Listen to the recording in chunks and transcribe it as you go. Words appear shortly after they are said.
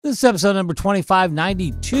This is episode number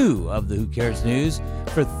 2592 of the Who Cares News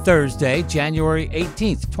for Thursday, January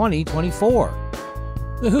 18th, 2024.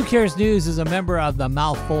 The Who Cares News is a member of the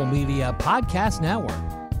Mouthful Media Podcast Network.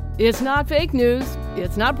 It's not fake news.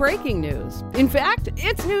 It's not breaking news. In fact,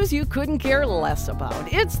 it's news you couldn't care less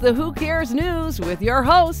about. It's the Who Cares News with your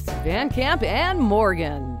hosts, Van Camp and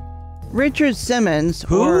Morgan. Richard Simmons,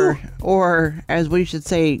 or as we should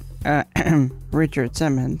say, Richard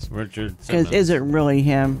Simmons. Richard Simmons. Because is it really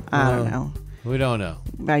him? I don't know. We don't know.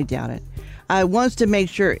 I doubt it. Wants to make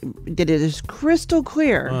sure that it is crystal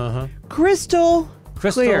clear. Crystal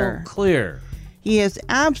clear. He has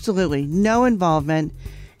absolutely no involvement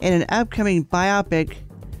in an upcoming biopic.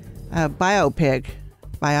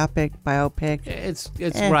 It's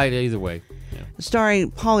right either way. Yeah.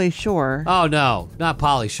 Starring Pauly Shore. Oh, no, not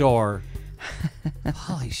Pauly Shore.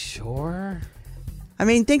 Pauly Shore? I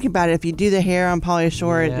mean, think about it. If you do the hair on Pauly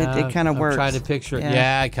Shore, Yeah, it kind of works. I'm trying to picture it.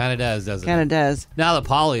 Yeah, it kind of does, doesn't it? Kind of does. Now that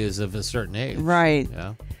Pauly is of a certain age. Right.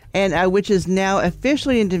 Yeah. And which is now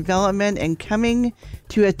officially in development and coming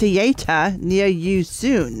to a theater near you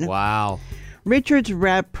soon. Wow. Richard's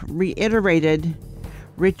rep reiterated.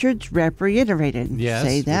 Yes,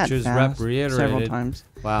 say that Richard's fast rep reiterated several times.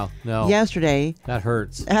 Wow, no. Yesterday. That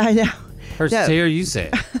hurts. I know. Hurts to hear you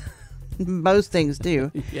say it. Most things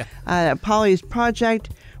do. Yeah. Pauly's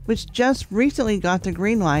project, which just recently got the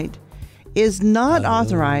green light, is not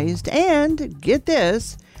authorized. And get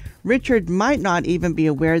this, Richard might not even be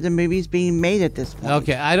aware the movie's being made at this point.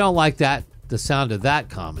 Okay, I don't like the sound of that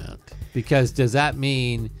comment, because does that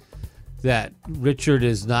mean that Richard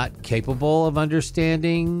is not capable of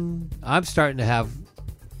understanding? I'm starting to have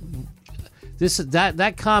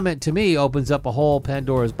that comment to me opens up a whole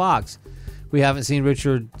Pandora's box. We haven't seen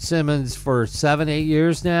Richard Simmons for 7-8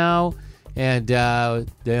 years now, and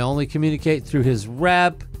they only communicate through his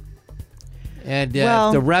rep. And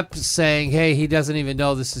if the rep's saying, hey, he doesn't even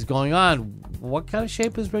know this is going on, what kind of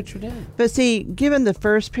shape is Richard in? But see, given the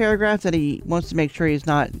first paragraph that he wants to make sure he's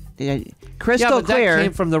not crystal clear. That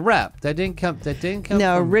came from the rep. That didn't come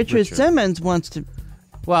No, from Richard Simmons wants to.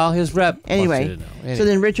 Well, his rep anyway, wants you to know. So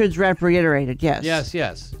then Richard's rep reiterated, yes.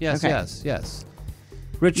 Yes. Okay.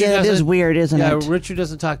 Richard it is weird, isn't it? Yeah, Richard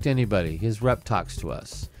doesn't talk to anybody. His rep talks to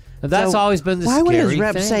us. And that's always been the scary thing. Why would his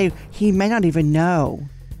rep say he may not even know?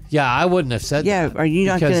 Yeah, I wouldn't have said that. Yeah, are you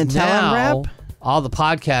not going to tell him, rep? All the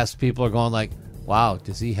podcast people are going like, wow,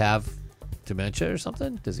 does he have dementia or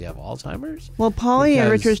something? Does he have Alzheimer's? Well, Pauly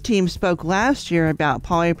and Richard's team spoke last year about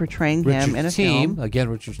Pauly portraying him in a film. Again,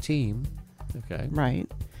 Richard's team. Okay. Right.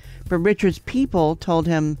 But Richard's people told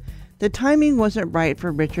him the timing wasn't right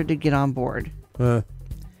for Richard to get on board.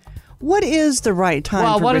 What is the right time for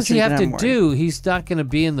Richard to get on board? Well, what does he have to do? He's not going to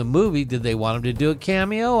be in the movie. Did they want him to do a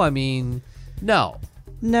cameo? I mean, no.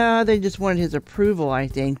 No, they just wanted his approval, I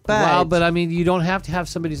think. But I mean, you don't have to have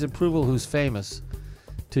somebody's approval who's famous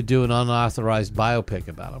to do an unauthorized biopic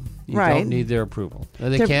about him. You don't need their approval.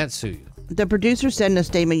 They can't sue you. The producer said in a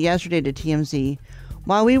statement yesterday to TMZ,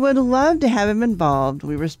 while we would love to have him involved,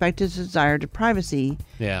 we respect his desire to privacy,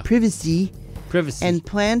 and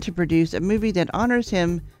plan to produce a movie that honors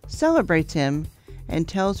him, celebrates him, and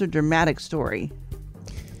tells a dramatic story.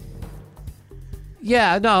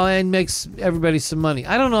 Yeah, no, and makes everybody some money.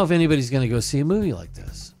 I don't know if anybody's going to go see a movie like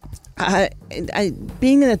this.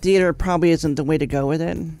 Being in the theater probably isn't the way to go with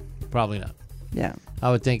it. Probably not. Yeah. I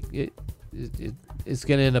would think it's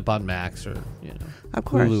going to end up on Max or of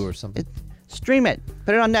course. Hulu or something. Stream it.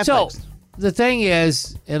 Put it on Netflix. So the thing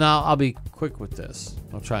is, and I'll be quick with this.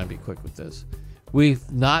 I'll try and be quick with this.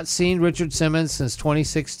 We've not seen Richard Simmons since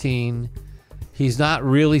 2016. He's not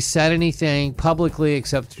really said anything publicly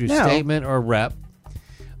except through statement or rep.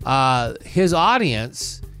 His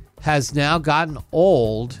audience has now gotten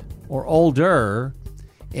old or older,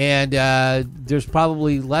 and there's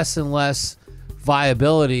probably less and less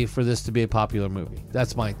viability for this to be a popular movie.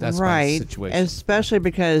 That's my situation. Especially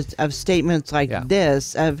because of statements like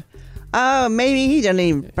this of, oh, maybe he doesn't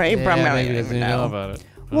even maybe he doesn't know about it.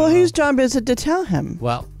 Well, whose job is it to tell him?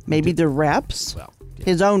 Well, maybe the reps,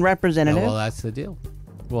 his own representative. Well, that's the deal.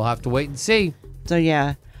 We'll have to wait and see. So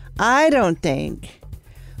yeah, I don't think.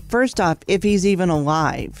 First off, if he's even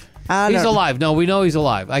alive. He's alive. No, we know he's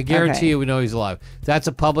alive. I guarantee you we know he's alive. That's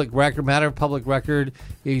a public record, matter of public record.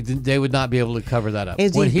 They would not be able to cover that up.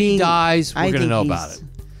 When he dies, we're going to know about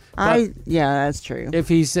it. Yeah, that's true. If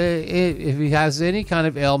he has any kind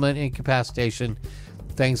of ailment, incapacitation,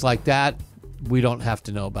 things like that, we don't have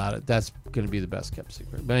to know about it. That's going to be the best kept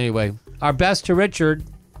secret. But anyway, our best to Richard,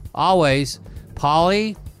 always.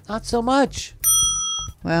 Pauly, not so much.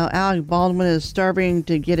 Well, Alec Baldwin is starving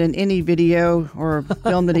to get in any video or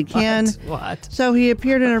film that he can. What? So he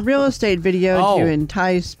appeared in a real estate video to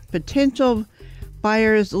entice potential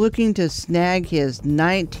buyers looking to snag his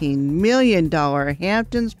 $19 million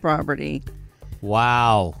Hamptons property.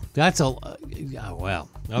 Wow. That's well.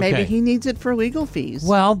 Okay. Maybe he needs it for legal fees.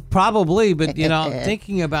 Well, probably, but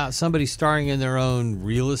thinking about somebody starring in their own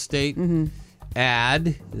real estate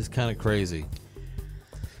ad is kind of crazy.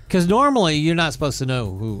 Because normally you're not supposed to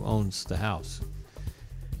know who owns the house.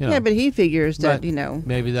 Yeah, but he figures that,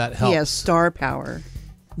 maybe that helps. He has star power.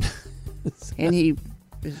 And he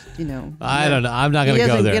is, I don't know. I'm not going to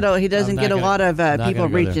go there. He doesn't get a lot of people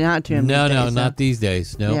reaching out to him. No, not these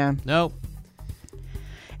days. No. Yeah. Nope.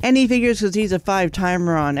 And he figures because he's a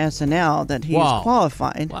 5-timer on SNL that he's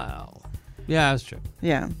qualified. Wow. Yeah, that's true.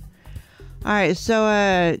 Yeah. All right, so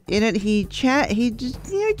in it he just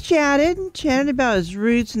chatted about his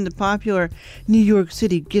roots in the popular New York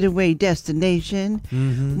City getaway destination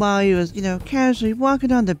while he was, casually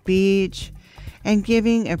walking on the beach and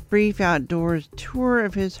giving a brief outdoors tour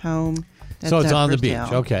of his home. So it's on the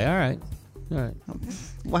beach. Okay, all right.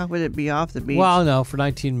 Why would it be off the beach? Well, no, for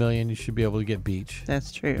 $19 million you should be able to get beach.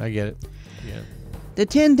 That's true. I get it. Yeah. The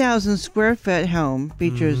 10,000 square foot home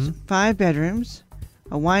features 5 bedrooms,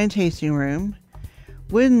 a wine tasting room,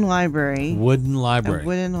 wooden library. A wooden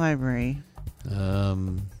library.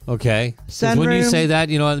 Okay. Because when you say that,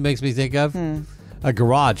 you know what it makes me think of? A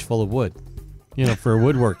garage full of wood, for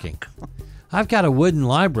woodworking. I've got a wooden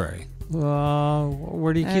library.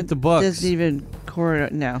 Where do you keep the books? Doesn't even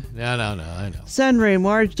no. No, I know. Sunroom,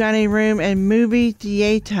 large dining room, and movie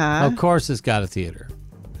theater. Of course it's got a theater.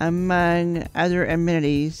 Among other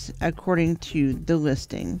amenities, according to the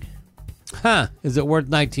listing. Huh. Is it worth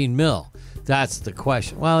 $19 million? That's the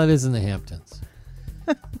question. Well, it is in the Hamptons.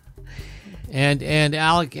 and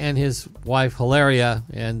Alec and his wife, Hilaria,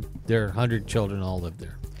 and their 100 children all live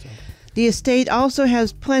there. So. The estate also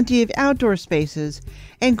has plenty of outdoor spaces,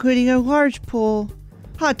 including a large pool,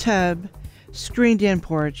 hot tub, screened-in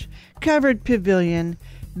porch, covered pavilion,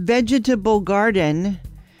 vegetable garden,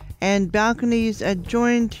 and balconies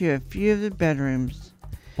adjoined to a few of the bedrooms.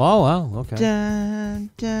 Oh, wow. Okay. Dun,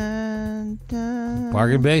 dun, dun.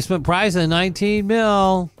 Bargain basement price of $19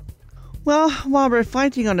 million. Well, while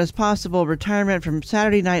reflecting on his possible retirement from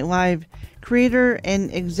Saturday Night Live, creator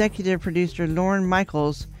and executive producer Lorne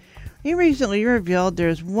Michaels, he recently revealed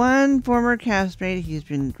there's one former castmate he's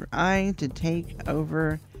been trying to take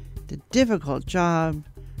over the difficult job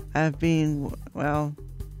of being,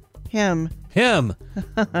 him.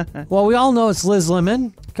 Well, we all know it's Liz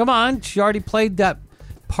Lemon. Come on. She already played that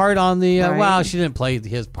part on the well, she didn't play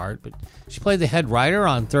his part, but she played the head writer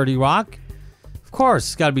on 30 Rock. Of course,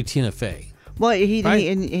 it's got to be Tina Fey. Well, he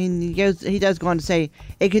does go on to say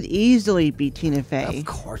it could easily be Tina Fey. Of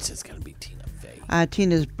course, it's going to be Tina Fey.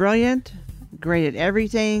 Tina's brilliant, great at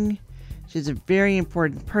everything. She's a very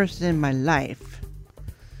important person in my life.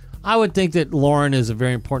 I would think that Lauren is a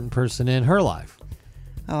very important person in her life.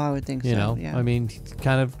 Oh, I would think so. Yeah. I mean, he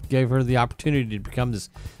kind of gave her the opportunity to become this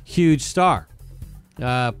huge star.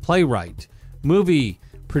 Playwright, movie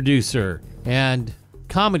producer, and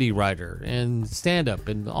comedy writer, and stand-up,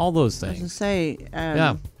 and all those things. I was going to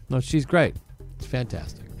say... No, she's great. It's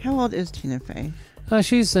fantastic. How old is Tina Fey?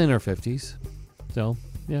 She's in her 50s. So,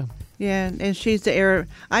 yeah. Yeah, and she's the heir...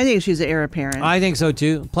 I think she's the heir apparent. I think so,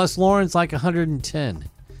 too. Plus, Lauren's like 110.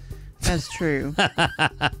 That's true.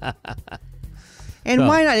 And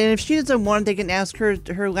why not? And if she doesn't want it, they can ask her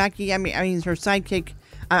lackey, her sidekick,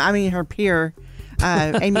 her peer...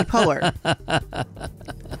 Amy Poehler.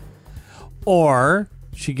 Or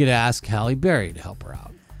she could ask Halle Berry to help her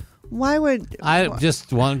out. Why would... I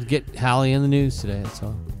just wanted to get Halle in the news today, that's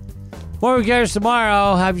all. More Who Cares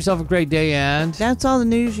tomorrow. Have yourself a great day, and... That's all the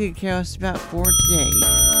news you care about for today.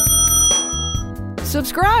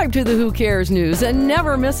 Subscribe to the Who Cares News and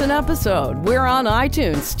never miss an episode. We're on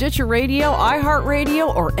iTunes, Stitcher Radio,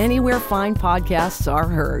 iHeartRadio, or anywhere fine podcasts are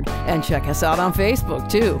heard. And check us out on Facebook,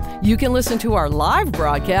 too. You can listen to our live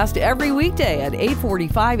broadcast every weekday at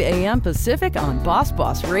 8:45 a.m. Pacific on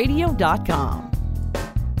BossBossRadio.com.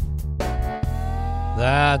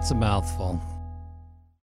 That's a mouthful.